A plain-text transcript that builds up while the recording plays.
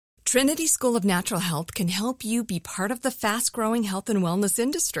Trinity School of Natural Health can help you be part of the fast-growing health and wellness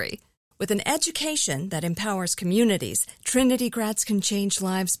industry. With an education that empowers communities, Trinity grads can change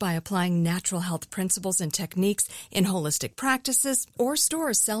lives by applying natural health principles and techniques in holistic practices or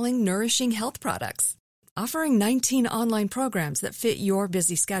stores selling nourishing health products. Offering 19 online programs that fit your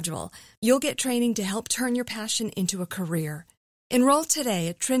busy schedule, you'll get training to help turn your passion into a career. Enroll today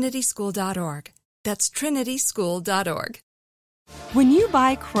at trinityschool.org. That's trinityschool.org. When you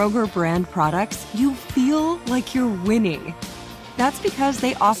buy Kroger brand products, you feel like you're winning. That's because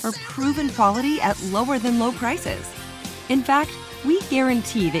they offer proven quality at lower than low prices. In fact, we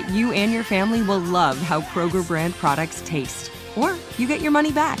guarantee that you and your family will love how Kroger brand products taste, or you get your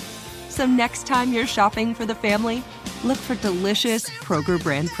money back. So next time you're shopping for the family, look for delicious Kroger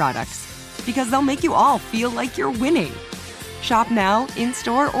brand products, because they'll make you all feel like you're winning. Shop now,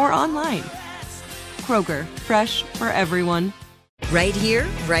 in-store, or online. Kroger, fresh for everyone. Right here,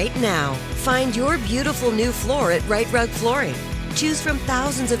 right now. Find your beautiful new floor at Rite Rug Flooring. Choose from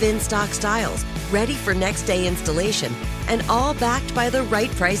thousands of in-stock styles, ready for next day installation, and all backed by the right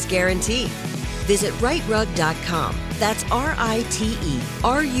price guarantee. Visit riterug.com. That's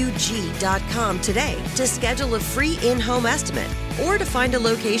RITERUG.com today to schedule a free in-home estimate or to find a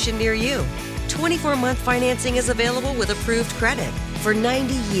location near you. 24-month financing is available with approved credit. For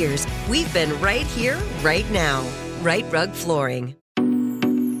 90 years, we've been right here, right now. Rite Rug Flooring.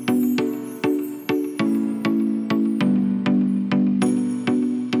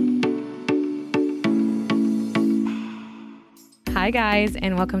 Hi guys,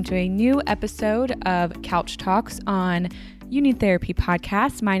 and welcome to a new episode of Couch Talks on You Need Therapy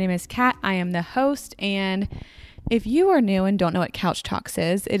podcast. My name is Kat. I am the host, and if you are new and don't know what Couch Talks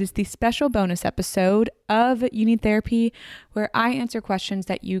is, it is the special bonus episode of You Need Therapy where I answer questions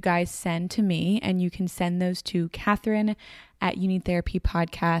that you guys send to me, and you can send those to Catherine at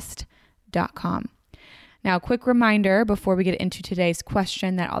youneedtherapypodcast.com. Now, quick reminder before we get into today's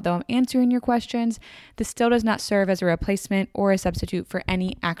question that although I'm answering your questions, this still does not serve as a replacement or a substitute for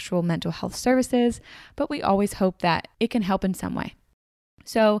any actual mental health services, but we always hope that it can help in some way.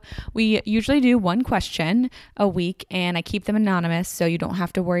 So we usually do one question a week, and I keep them anonymous so you don't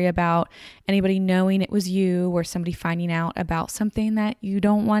have to worry about anybody knowing it was you or somebody finding out about something that you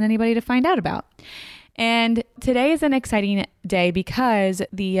don't want anybody to find out about. And today is an exciting day because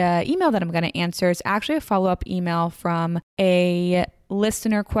the email that I'm going to answer is actually a follow-up email from a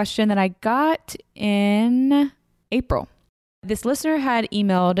listener question that I got in April. This listener had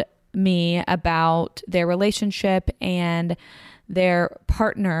emailed me about their relationship and their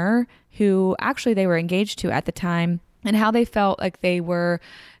partner, who actually they were engaged to at the time, and how they felt like they were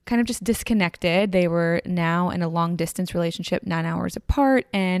kind of just disconnected. They were now in a long distance relationship, 9 hours apart.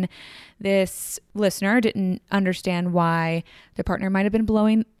 And this listener didn't understand why their partner might have been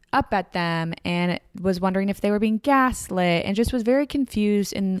blowing up at them and was wondering if they were being gaslit, and just was very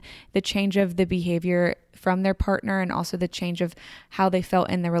confused in the change of the behavior from their partner and also the change of how they felt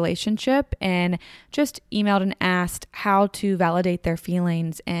in the relationship, and just emailed and asked how to validate their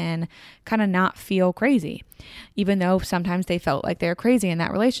feelings and kind of not feel crazy, even though sometimes they felt like they were crazy in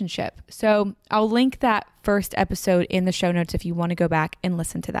that relationship. So I'll link that first episode in the show notes if you want to go back and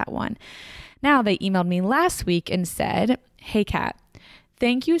listen to that one. Now, they emailed me last week and said, "Hey Kat,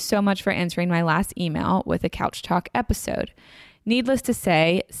 thank you so much for answering my last email with a Couch Talk episode. Needless to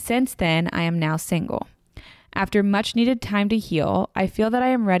say, since then, I am now single. After much needed time to heal, I feel that I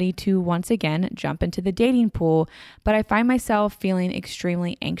am ready to once again jump into the dating pool, but I find myself feeling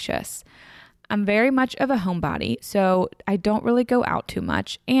extremely anxious. I'm very much of a homebody, so I don't really go out too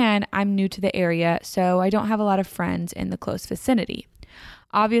much, and I'm new to the area, so I don't have a lot of friends in the close vicinity.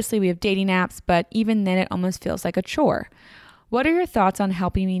 Obviously, we have dating apps, but even then it almost feels like a chore. What are your thoughts on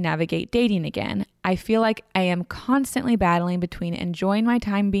helping me navigate dating again? I feel like I am constantly battling between enjoying my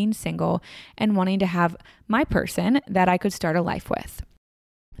time being single and wanting to have my person that I could start a life with."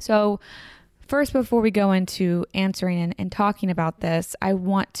 So first, before we go into answering and talking about this, I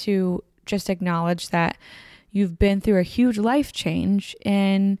want to just acknowledge that you've been through a huge life change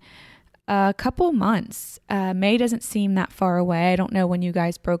in a couple months. May doesn't seem that far away. I don't know when you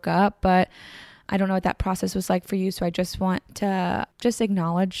guys broke up, but I don't know what that process was like for you. So I just want to just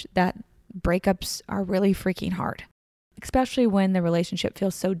acknowledge that breakups are really freaking hard, especially when the relationship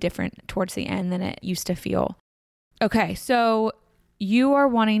feels so different towards the end than it used to feel. Okay, so you are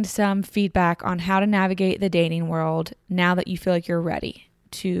wanting some feedback on how to navigate the dating world now that you feel like you're ready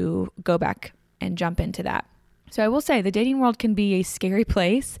to go back and jump into that. So I will say the dating world can be a scary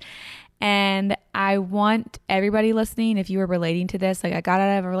place. And I want everybody listening, if you are relating to this, like I got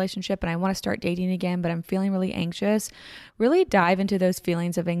out of a relationship and I want to start dating again, but I'm feeling really anxious, really dive into those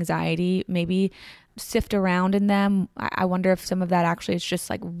feelings of anxiety, maybe sift around in them. I wonder if some of that actually is just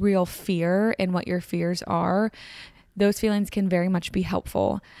like real fear and what your fears are. Those feelings can very much be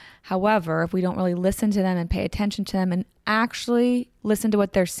helpful. However, if we don't really listen to them and pay attention to them and actually listen to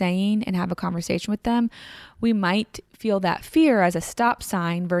what they're saying and have a conversation with them, we might feel that fear as a stop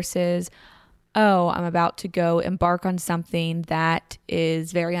sign versus, oh, I'm about to go embark on something that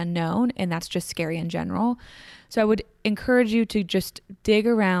is very unknown and that's just scary in general. So I would encourage you to just dig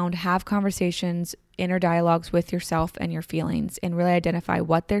around, have conversations, inner dialogues with yourself and your feelings, and really identify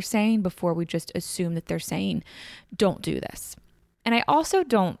what they're saying before we just assume that they're saying, don't do this. And I also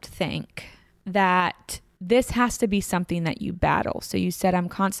don't think that this has to be something that you battle. So you said I'm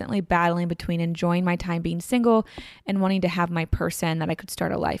constantly battling between enjoying my time being single and wanting to have my person that I could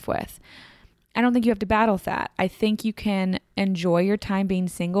start a life with. I don't think you have to battle that. I think you can enjoy your time being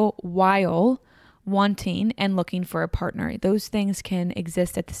single while wanting and looking for a partner. Those things can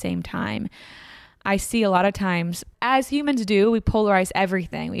exist at the same time. I see a lot of times, as humans do, we polarize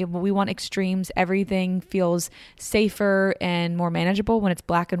everything. We want extremes. Everything feels safer and more manageable when it's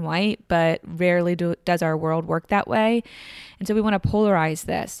black and white, but rarely does our world work that way. And so we want to polarize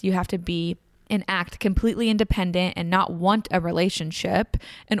this. You have to be and act completely independent and not want a relationship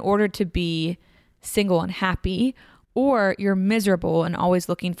in order to be single and happy, or you're miserable and always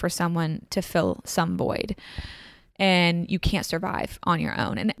looking for someone to fill some void. And you can't survive on your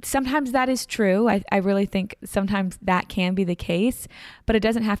own. And sometimes that is true. I really think sometimes that can be the case, but it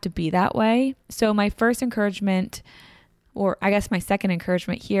doesn't have to be that way. So my first encouragement, or I guess my second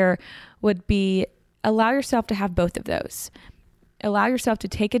encouragement here, would be allow yourself to have both of those. Allow yourself to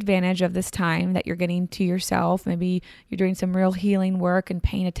take advantage of this time that you're getting to yourself. Maybe you're doing some real healing work and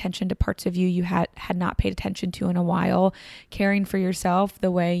paying attention to parts of you had not paid attention to in a while, caring for yourself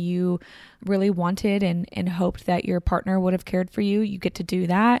the way you really wanted and hoped that your partner would have cared for you. You get to do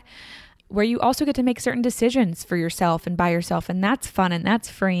that, where you also get to make certain decisions for yourself and by yourself. And that's fun and that's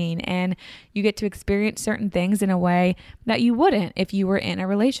freeing. And you get to experience certain things in a way that you wouldn't if you were in a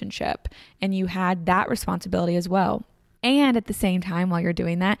relationship and you had that responsibility as well. And at the same time, while you're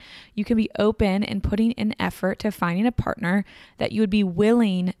doing that, you can be open and putting in effort to finding a partner that you would be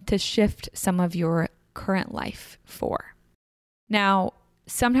willing to shift some of your current life for. Now,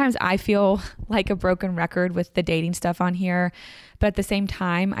 sometimes I feel like a broken record with the dating stuff on here, but at the same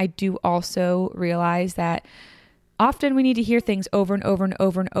time, I do also realize that often we need to hear things over and over and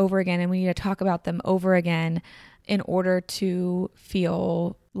over and over again, and we need to talk about them over again in order to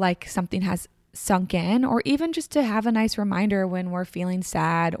feel like something has sunk in, or even just to have a nice reminder when we're feeling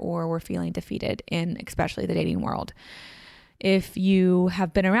sad or we're feeling defeated in especially the dating world. If you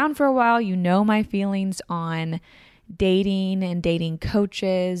have been around for a while, you know my feelings on dating and dating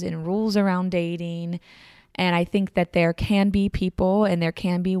coaches and rules around dating. And I think that there can be people and there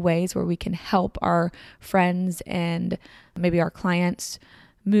can be ways where we can help our friends and maybe our clients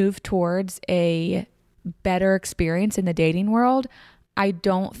move towards a better experience in the dating world. I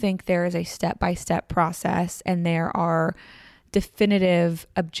don't think there is a step-by-step process and there are definitive,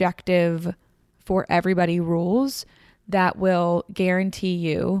 objective, for everybody rules that will guarantee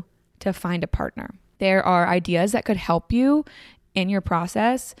you to find a partner. There are ideas that could help you in your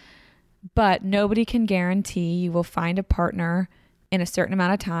process, but nobody can guarantee you will find a partner in a certain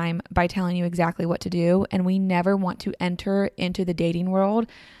amount of time by telling you exactly what to do. And we never want to enter into the dating world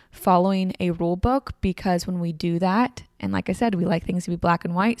following a rule book, because when we do that, and like I said, we like things to be black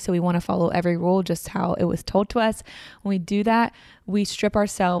and white, so we want to follow every rule just how it was told to us. When we do that, we strip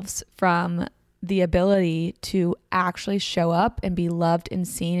ourselves from the ability to actually show up and be loved and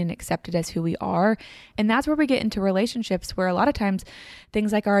seen and accepted as who we are. And that's where we get into relationships where a lot of times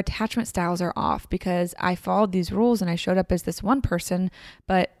things like our attachment styles are off, because I followed these rules and I showed up as this one person,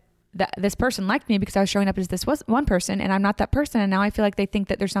 but this person liked me because I was showing up as this one person and I'm not that person. And now I feel like they think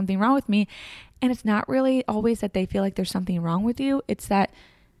that there's something wrong with me. And it's not really always that they feel like there's something wrong with you. It's that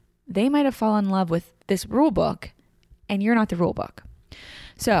they might have fallen in love with this rule book and you're not the rule book.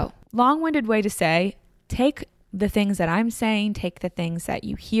 So, long-winded way to say, take the things that I'm saying, take the things that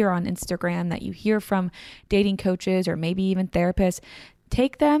you hear on Instagram, that you hear from dating coaches or maybe even therapists,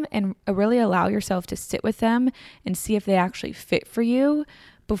 take them and really allow yourself to sit with them and see if they actually fit for you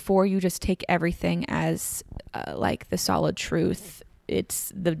before you just take everything as like the solid truth.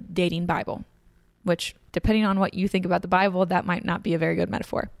 It's the dating Bible, which depending on what you think about the Bible, that might not be a very good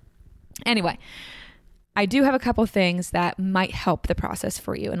metaphor. Anyway, I do have a couple things that might help the process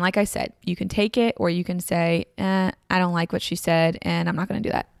for you. And like I said, you can take it or you can say, I don't like what she said and I'm not going to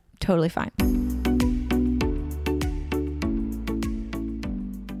do that. totally fine.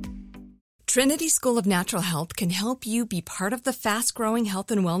 Trinity School of Natural Health can help you be part of the fast-growing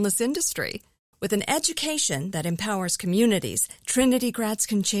health and wellness industry. With an education that empowers communities, Trinity grads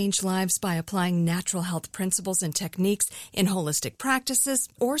can change lives by applying natural health principles and techniques in holistic practices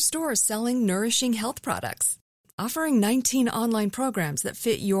or stores selling nourishing health products. Offering 19 online programs that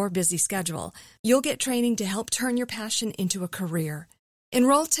fit your busy schedule, you'll get training to help turn your passion into a career.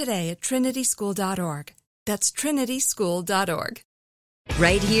 Enroll today at trinityschool.org. That's trinityschool.org.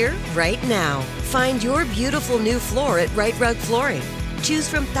 Right here, right now. Find your beautiful new floor at Right Rug Flooring. Choose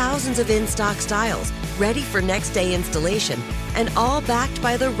from thousands of in-stock styles, ready for next day installation, and all backed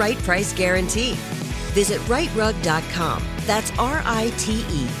by the right price guarantee. Visit rightrug.com. That's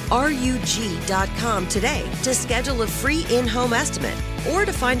RITERUG.com today to schedule a free in-home estimate or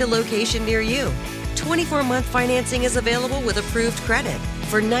to find a location near you. 24-month financing is available with approved credit.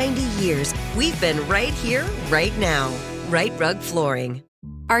 For 90 years, we've been right here, right now. Right Rug Flooring.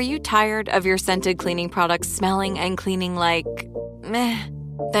 Are you tired of your scented cleaning products smelling and cleaning like meh?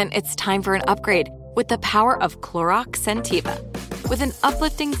 Then it's time for an upgrade with the power of Clorox Scentiva. With an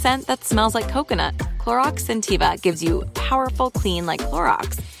uplifting scent that smells like coconut, Clorox Scentiva gives you powerful clean like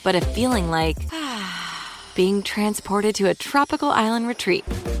Clorox, but a feeling like being transported to a tropical island retreat.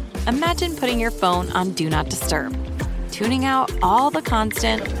 Imagine putting your phone on Do Not Disturb, tuning out all the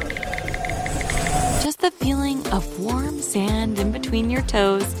constant, just the feeling of warm sand in between your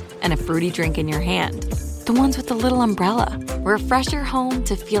toes and a fruity drink in your hand. The ones with the little umbrella. Refresh your home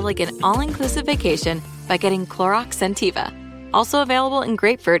to feel like an all-inclusive vacation by getting Clorox Scentiva. Also available in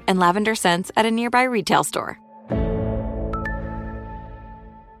grapefruit and lavender scents at a nearby retail store.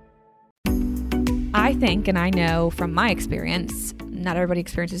 I think, and I know from my experience, not everybody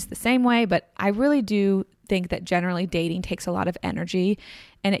experiences the same way, but I really do think that generally dating takes a lot of energy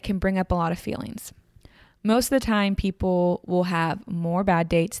and it can bring up a lot of feelings. Most of the time, people will have more bad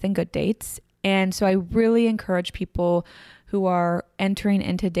dates than good dates. And so I really encourage people who are entering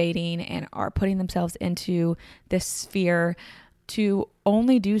into dating and are putting themselves into this sphere to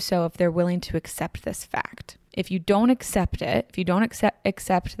only do so if they're willing to accept this fact. If you don't accept it, if you don't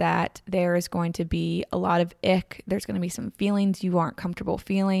accept that there is going to be a lot of ick, there's going to be some feelings you aren't comfortable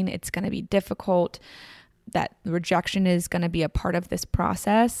feeling, it's going to be difficult, that rejection is going to be a part of this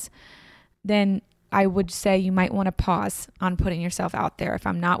process, then I would say you might want to pause on putting yourself out there if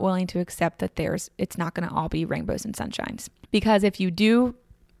I'm not willing to accept that it's not going to all be rainbows and sunshines. Because if you do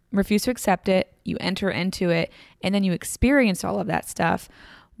refuse to accept it, you enter into it, and then you experience all of that stuff,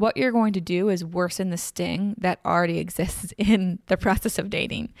 what you're going to do is worsen the sting that already exists in the process of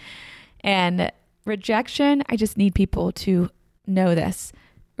dating. And rejection, I just need people to know this.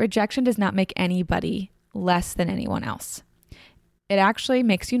 Rejection does not make anybody less than anyone else. It actually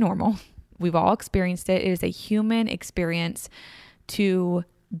makes you normal. We've all experienced it. It is a human experience to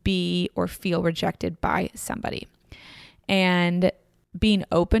be or feel rejected by somebody. And being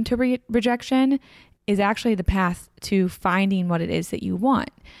open to rejection is actually the path to finding what it is that you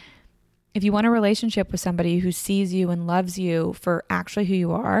want. If you want a relationship with somebody who sees you and loves you for actually who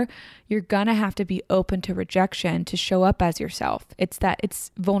you are, you're going to have to be open to rejection to show up as yourself.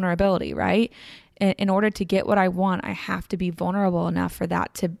 It's vulnerability, right? In order to get what I want, I have to be vulnerable enough for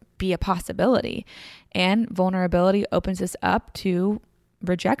that to be a possibility. And vulnerability opens us up to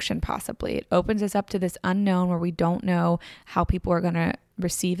rejection, possibly. It opens us up to this unknown where we don't know how people are going to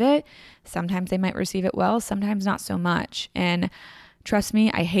receive it. Sometimes they might receive it well, sometimes not so much. And trust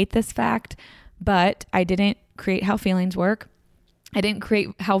me, I hate this fact, but I didn't create how feelings work. I didn't create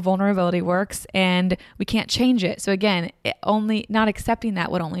how vulnerability works, and we can't change it. So again, not accepting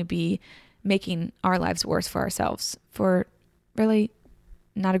that would only be making our lives worse for ourselves for really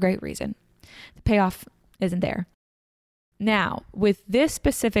not a great reason. The payoff isn't there. Now, with this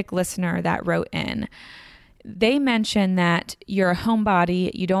specific listener that wrote in, they mentioned that you're a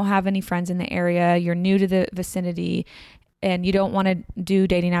homebody, you don't have any friends in the area, you're new to the vicinity, and you don't want to do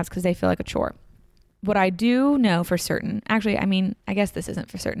dating apps because they feel like a chore. What I do know for certain, actually, I guess this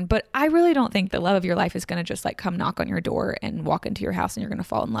isn't for certain, but I really don't think the love of your life is going to just like come knock on your door and walk into your house and you're going to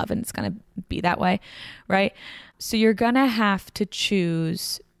fall in love and it's going to be that way, right? So you're going to have to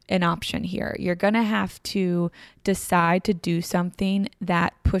choose an option here. You're going to have to decide to do something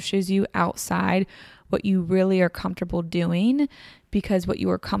that pushes you outside what you really are comfortable doing, because what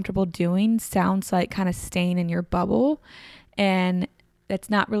you are comfortable doing sounds like kind of staying in your bubble, and that's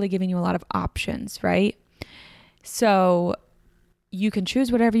not really giving you a lot of options, right? So you can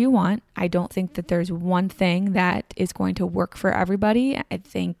choose whatever you want. I don't think that there's one thing that is going to work for everybody. I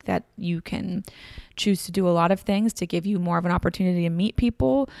think that you can choose to do a lot of things to give you more of an opportunity to meet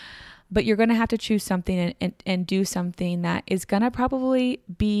people, but you're going to have to choose something and do something that is going to probably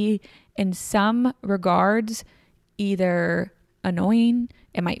be, in some regards, either annoying.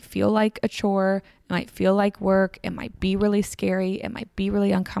 It might feel like a chore. It might feel like work. It might be really scary. It might be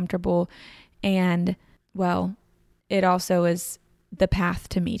really uncomfortable. And, well, it also is the path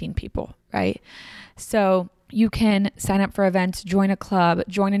to meeting people, right? So you can sign up for events, join a club,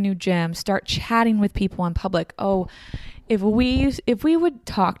 join a new gym, start chatting with people in public. Oh, if we would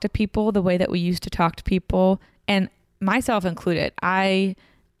talk to people the way that we used to talk to people, and myself included, I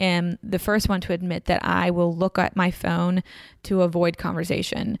am the first one to admit that I will look at my phone to avoid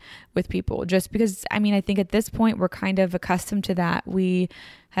conversation with people, just because, I mean, I think at this point we're kind of accustomed to that. We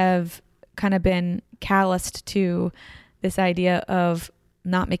have kind of been calloused to this idea of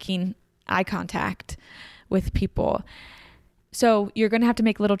not making eye contact with people. So you're going to have to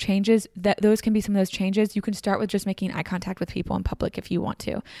make little changes. Those can be some of those changes. You can start with just making eye contact with people in public if you want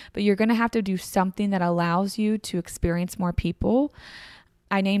to, but you're going to have to do something that allows you to experience more people.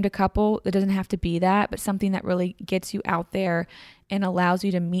 I named a couple. It doesn't have to be that, but something that really gets you out there and allows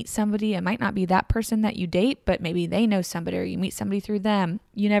you to meet somebody. It might not be that person that you date, but maybe they know somebody or you meet somebody through them.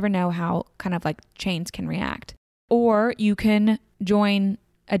 You never know how kind of like chains can react. Or you can join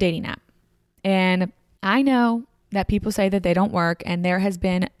a dating app. And I know that people say that they don't work, and there has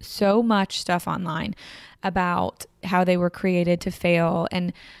been so much stuff online about how they were created to fail.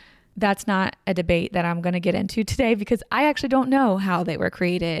 And that's not a debate that I'm going to get into today, because I actually don't know how they were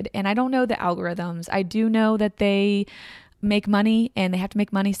created, and I don't know the algorithms. I do know that they make money, and they have to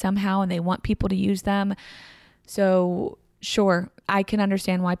make money somehow, and they want people to use them. So sure, I can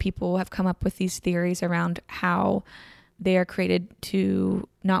understand why people have come up with these theories around how they are created to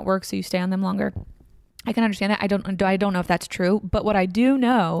not work, so you stay on them longer. I can understand that. I don't know if that's true, but what I do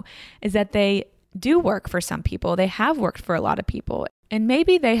know is that they do work for some people. They have worked for a lot of people, and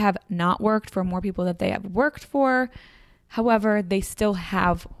maybe they have not worked for more people that they have worked for. However, they still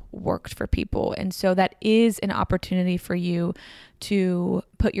have worked for people. And so that is an opportunity for you to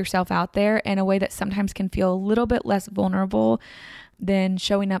put yourself out there in a way that sometimes can feel a little bit less vulnerable than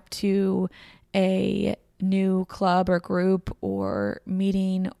showing up to a new club or group or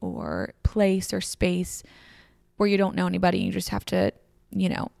meeting or place or space where you don't know anybody. You just have to,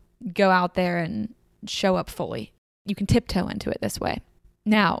 go out there and show up fully. You can tiptoe into it this way.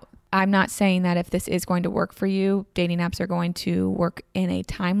 Now, I'm not saying that if this is going to work for you, dating apps are going to work in a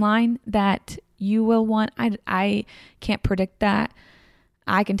timeline that you will want. I can't predict that.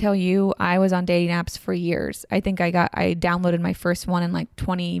 I can tell you I was on dating apps for years. I think I downloaded my first one in like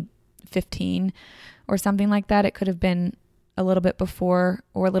 2015 or something like that. It could have been a little bit before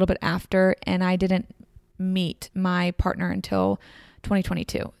or a little bit after, and I didn't meet my partner until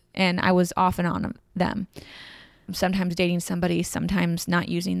 2022, and I was off and on them. Sometimes dating somebody, sometimes not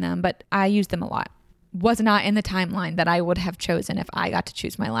using them, but I used them a lot. Was not in the timeline that I would have chosen if I got to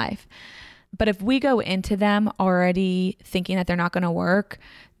choose my life. But if we go into them already thinking that they're not going to work,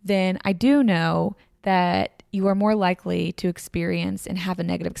 then I do know that you are more likely to experience and have a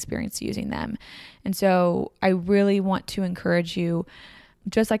negative experience using them. And so I really want to encourage you,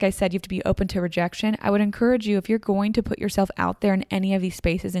 just like I said, you have to be open to rejection. I would encourage you, if you're going to put yourself out there in any of these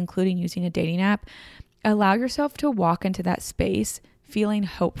spaces, including using a dating app, allow yourself to walk into that space feeling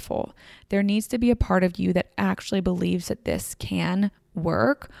hopeful. There needs to be a part of you that actually believes that this can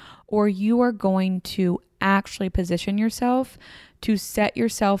work, or you are going to actually position yourself to set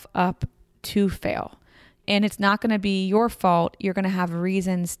yourself up to fail. And it's not going to be your fault. You're going to have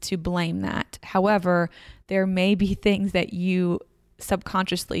reasons to blame that. However, there may be things that you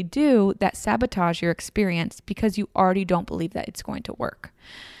subconsciously do that sabotage your experience because you already don't believe that it's going to work.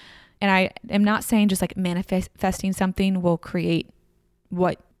 And I am not saying just like manifesting something will create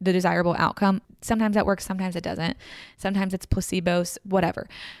what the desirable outcome. Sometimes that works, sometimes it doesn't. Sometimes it's placebos, whatever.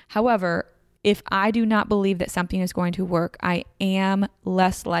 However, if I do not believe that something is going to work, I am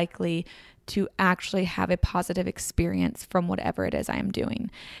less likely to actually have a positive experience from whatever it is I am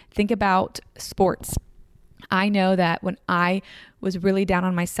doing. Think about sports. I know that when I was really down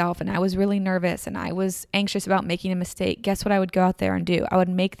on myself and I was really nervous and I was anxious about making a mistake, guess what I would go out there and do? I would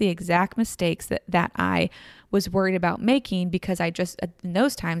make the exact mistakes that I was worried about making because I just, in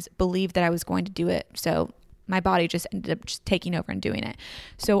those times, believed that I was going to do it. So my body just ended up just taking over and doing it.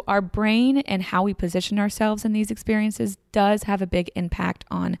 So our brain and how we position ourselves in these experiences does have a big impact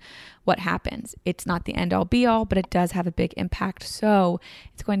on what happens. It's not the end all be all, but it does have a big impact. So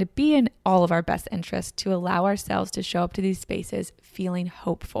it's going to be in all of our best interest to allow ourselves to show up to these spaces feeling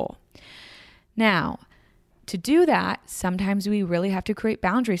hopeful. Now, to do that, sometimes we really have to create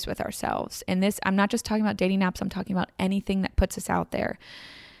boundaries with ourselves. And this, I'm not just talking about dating apps, I'm talking about anything that puts us out there.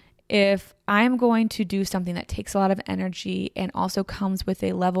 If I'm going to do something that takes a lot of energy and also comes with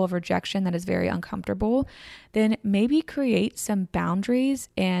a level of rejection that is very uncomfortable, then maybe create some boundaries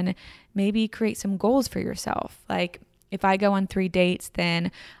and maybe create some goals for yourself. Like if I go on 3 dates,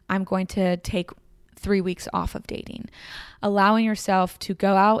 then I'm going to take 3 weeks off of dating. Allowing yourself to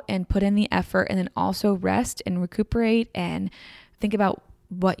go out and put in the effort and then also rest and recuperate and think about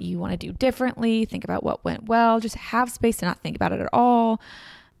what you want to do differently, think about what went well, just have space to not think about it at all.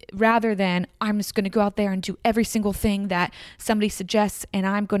 Rather than I'm just going to go out there and do every single thing that somebody suggests and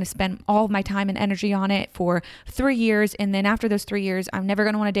I'm going to spend all of my time and energy on it for 3 years. And then after those 3 years, I'm never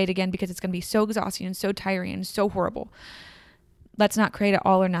going to want to date again because it's going to be so exhausting and so tiring and so horrible. Let's not create an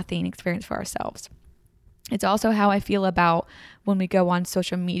all or nothing experience for ourselves. It's also how I feel about when we go on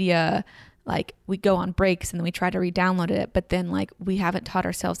social media, like we go on breaks and then we try to re-download it, but then like we haven't taught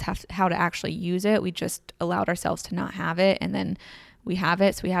ourselves how to actually use it. We just allowed ourselves to not have it and then we have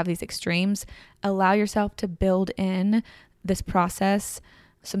it. So we have these extremes. Allow yourself to build in this process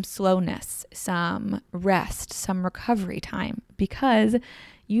some slowness, some rest, some recovery time, because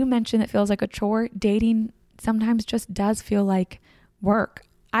you mentioned it feels like a chore. Dating sometimes just does feel like work.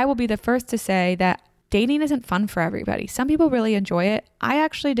 I will be the first to say that dating isn't fun for everybody. Some people really enjoy it. I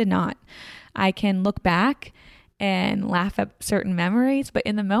actually did not. I can look back and laugh at certain memories, but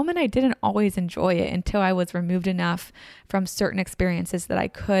in the moment I didn't always enjoy it until I was removed enough from certain experiences that I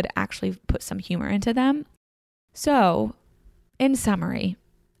could actually put some humor into them. So, in summary,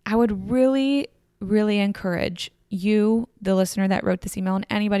 I would really, really encourage you, the listener that wrote this email, and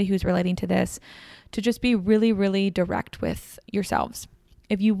anybody who's relating to this, to just be really, really direct with yourselves.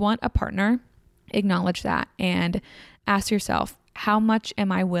 If you want a partner, acknowledge that and ask yourself, how much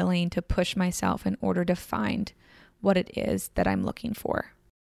am I willing to push myself in order to find what it is that I'm looking for?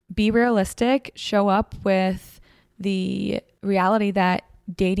 Be realistic, show up with the reality that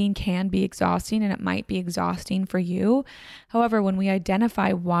dating can be exhausting and it might be exhausting for you. However, when we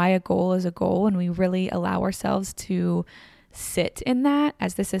identify why a goal is a goal and we really allow ourselves to sit in that,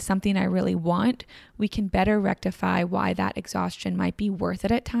 as this is something I really want, we can better rectify why that exhaustion might be worth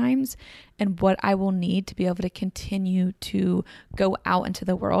it at times and what I will need to be able to continue to go out into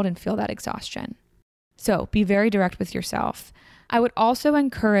the world and feel that exhaustion. So be very direct with yourself. I would also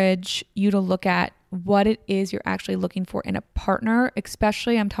encourage you to look at what it is you're actually looking for in a partner,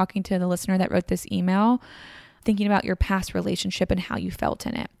 especially I'm talking to the listener that wrote this email, thinking about your past relationship and how you felt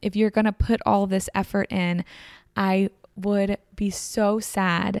in it. If you're going to put all of this effort in, I would be so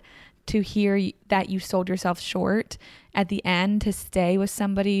sad to hear that you sold yourself short at the end to stay with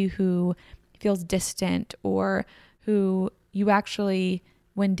somebody who feels distant or who you actually,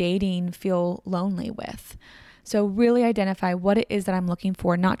 when dating, feel lonely with. So really identify what it is that I'm looking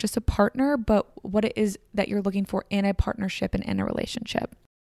for, not just a partner, but what it is that you're looking for in a partnership and in a relationship.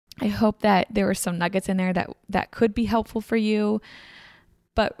 I hope that there were some nuggets in there that could be helpful for you.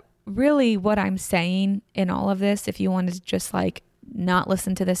 But really what I'm saying in all of this, if you wanted to just like not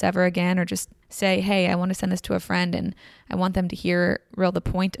listen to this ever again or just say, hey, I want to send this to a friend and I want them to hear the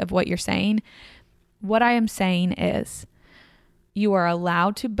point of what you're saying. What I am saying is you are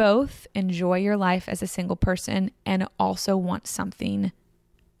allowed to both enjoy your life as a single person and also want something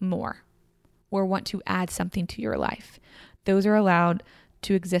more or want to add something to your life. Those are allowed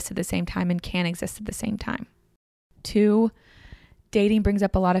to exist at the same time and can exist at the same time. 2, dating brings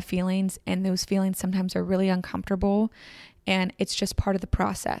up a lot of feelings and those feelings sometimes are really uncomfortable and it's just part of the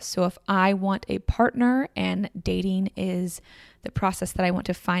process. So if I want a partner and dating is the process that I want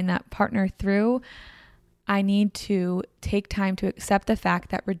to find that partner through, I need to take time to accept the fact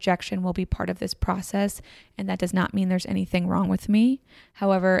that rejection will be part of this process. And that does not mean there's anything wrong with me.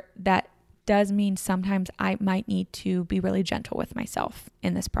 However, that does mean sometimes I might need to be really gentle with myself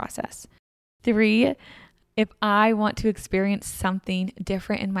in this process. 3, if I want to experience something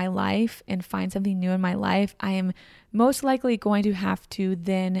different in my life and find something new in my life, I am most likely going to have to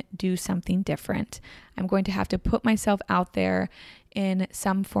then do something different. I'm going to have to put myself out there in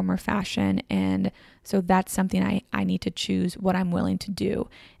some form or fashion. And so that's something I need to choose what I'm willing to do.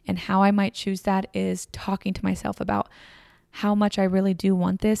 And how I might choose that is talking to myself about how much I really do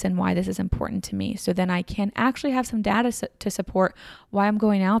want this and why this is important to me. So then I can actually have some data to support why I'm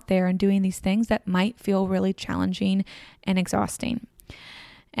going out there and doing these things that might feel really challenging and exhausting.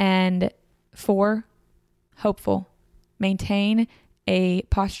 And 4, hopeful. Maintain a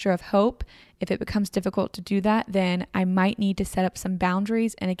posture of hope. If it becomes difficult to do that, then I might need to set up some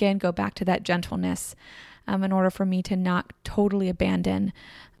boundaries and again, go back to that gentleness in order for me to not totally abandon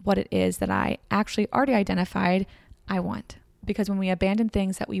what it is that I actually already identified I want. Because when we abandon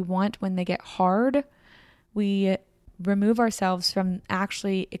things that we want when they get hard, we remove ourselves from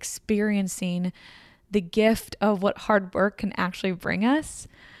actually experiencing the gift of what hard work can actually bring us.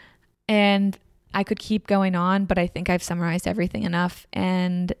 And I could keep going on, but I think I've summarized everything enough,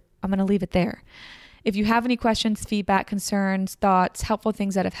 and I'm going to leave it there. If you have any questions, feedback, concerns, thoughts, helpful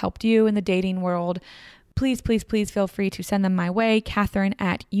things that have helped you in the dating world, please feel free to send them my way. Catherine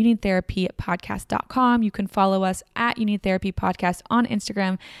at youneedtherapypodcast.com. You can follow us at You Need Therapy Podcast on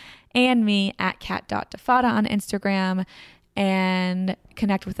Instagram and me at cat.defada on Instagram, and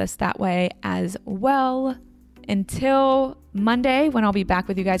connect with us that way as well. Until Monday, when I'll be back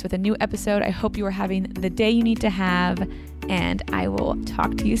with you guys with a new episode, I hope you are having the day you need to have, and I will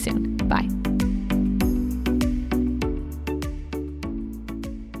talk to you soon. Bye.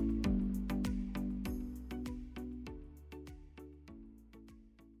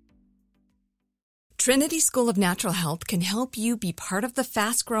 Trinity School of Natural Health can help you be part of the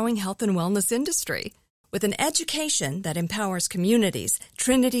fast-growing health and wellness industry. With an education that empowers communities,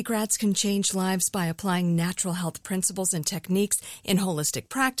 Trinity grads can change lives by applying natural health principles and techniques in holistic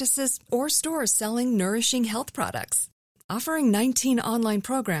practices or stores selling nourishing health products. Offering 19 online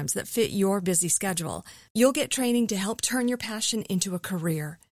programs that fit your busy schedule, you'll get training to help turn your passion into a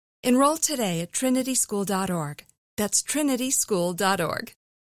career. Enroll today at trinityschool.org. That's trinityschool.org.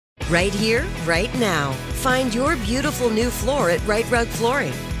 Right here, right now. Find your beautiful new floor at Right Rug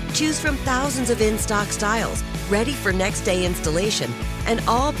Flooring. Choose from thousands of in-stock styles, ready for next day installation, and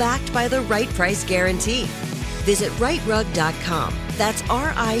all backed by the right price guarantee. Visit rightrug.com. That's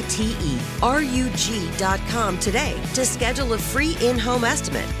RITERUG.com today to schedule a free in-home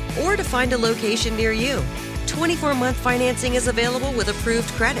estimate or to find a location near you. 24-month financing is available with approved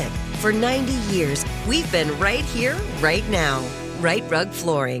credit. For 90 years, we've been right here, right now. Right Rug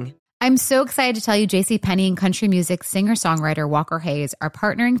Flooring. I'm so excited to tell you JCPenney and country music singer-songwriter Walker Hayes are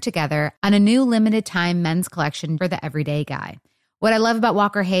partnering together on a new limited-time men's collection for the everyday guy. What I love about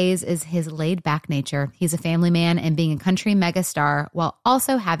Walker Hayes is his laid-back nature. He's a family man, and being a country megastar while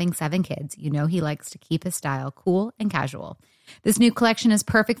also having 7 kids, you know he likes to keep his style cool and casual. This new collection is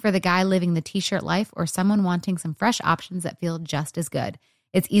perfect for the guy living the t-shirt life or someone wanting some fresh options that feel just as good.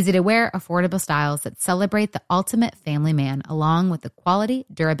 It's easy to wear, affordable styles that celebrate the ultimate family man, along with the quality,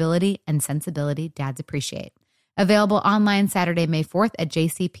 durability, and sensibility dads appreciate. Available online Saturday, May 4th at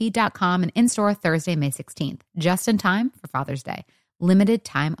jcp.com and in-store Thursday, May 16th, just in time for Father's Day. Limited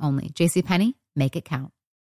time only. JCPenney, make it count.